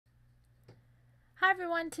Hi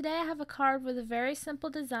everyone, today I have a card with a very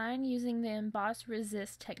simple design using the emboss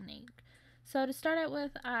resist technique. So to start out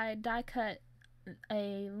with, I die cut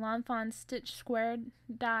a Fawn stitch squared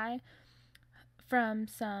die from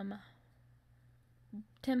some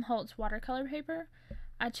Tim Holtz watercolor paper.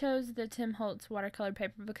 I chose the Tim Holtz watercolor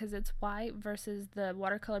paper because it's white versus the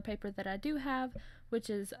watercolor paper that I do have, which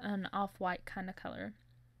is an off-white kind of color.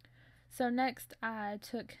 So next I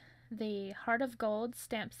took the Heart of Gold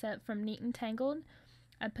stamp set from Neat and Tangled.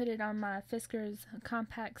 I put it on my Fiskars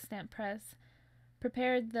compact stamp press,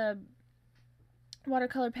 prepared the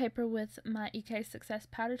watercolor paper with my EK Success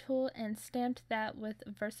powder tool, and stamped that with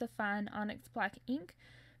VersaFine Onyx black ink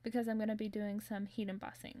because I'm going to be doing some heat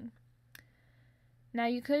embossing. Now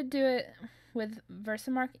you could do it with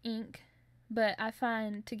Versamark ink, but I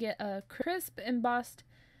find to get a crisp embossed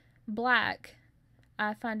black,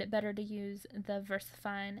 I find it better to use the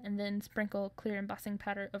VersaFine and then sprinkle clear embossing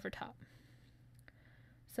powder over top.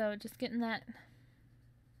 So just getting that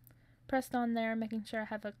pressed on there, making sure I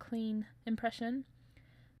have a clean impression.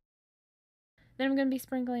 Then I'm going to be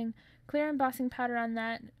sprinkling clear embossing powder on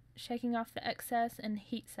that, shaking off the excess, and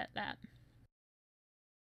heat set that.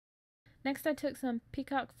 Next I took some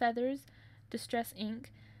Peacock Feathers Distress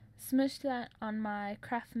ink, smooshed that on my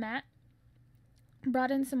craft mat,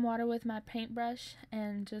 brought in some water with my paintbrush,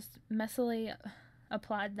 and just messily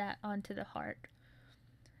applied that onto the heart.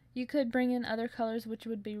 You could bring in other colors, which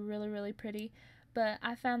would be really pretty, but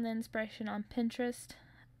I found the inspiration on Pinterest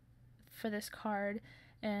for this card,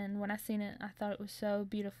 and when I seen it, I thought it was so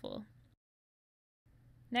beautiful.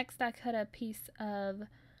 Next, I cut a piece of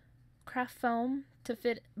craft foam to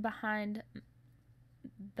fit behind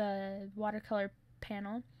the watercolor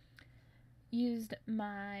panel. Used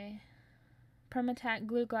my Permatac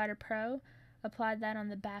Glue Glider Pro, applied that on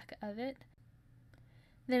the back of it,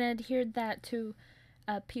 then adhered that to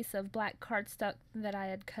a piece of black cardstock that I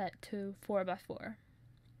had cut to 4x4.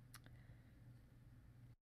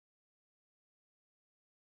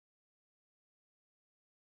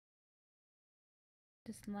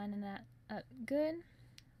 Just lining that up good.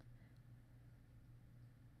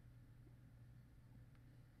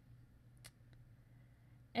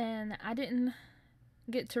 And I didn't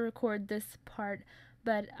get to record this part,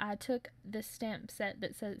 but I took this stamp set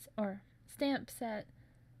that says,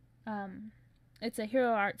 it's a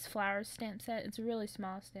Hero Arts Flowers stamp set. It's a really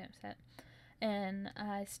small stamp set. And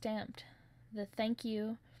I stamped the thank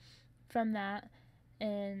you from that,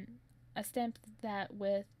 and I stamped that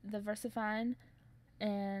with the VersaFine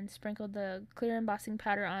and sprinkled the clear embossing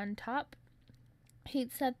powder on top.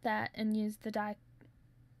 Heat set that and used the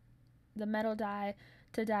metal die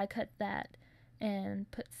to die cut that, and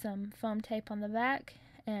put some foam tape on the back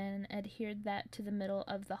and adhered that to the middle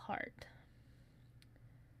of the heart.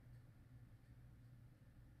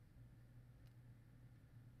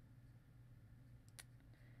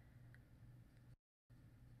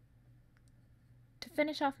 To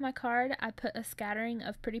finish off my card, I put a scattering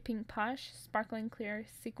of Pretty Pink Posh sparkling clear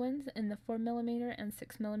sequins in the 4mm and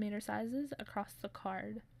 6mm sizes across the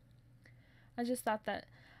card. I just thought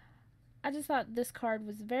this card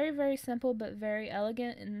was very simple but very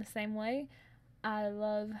elegant in the same way. I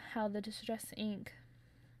love how the distress ink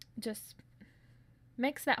just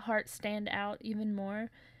makes that heart stand out even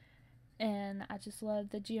more, and I just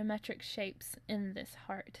love the geometric shapes in this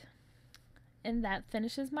heart. And that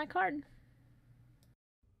finishes my card.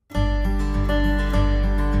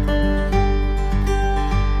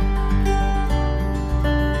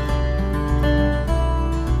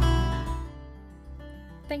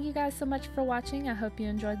 Thank you guys so much for watching. I hope you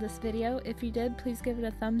enjoyed this video. If you did, please give it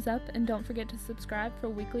a thumbs up and don't forget to subscribe for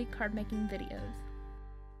weekly card making videos.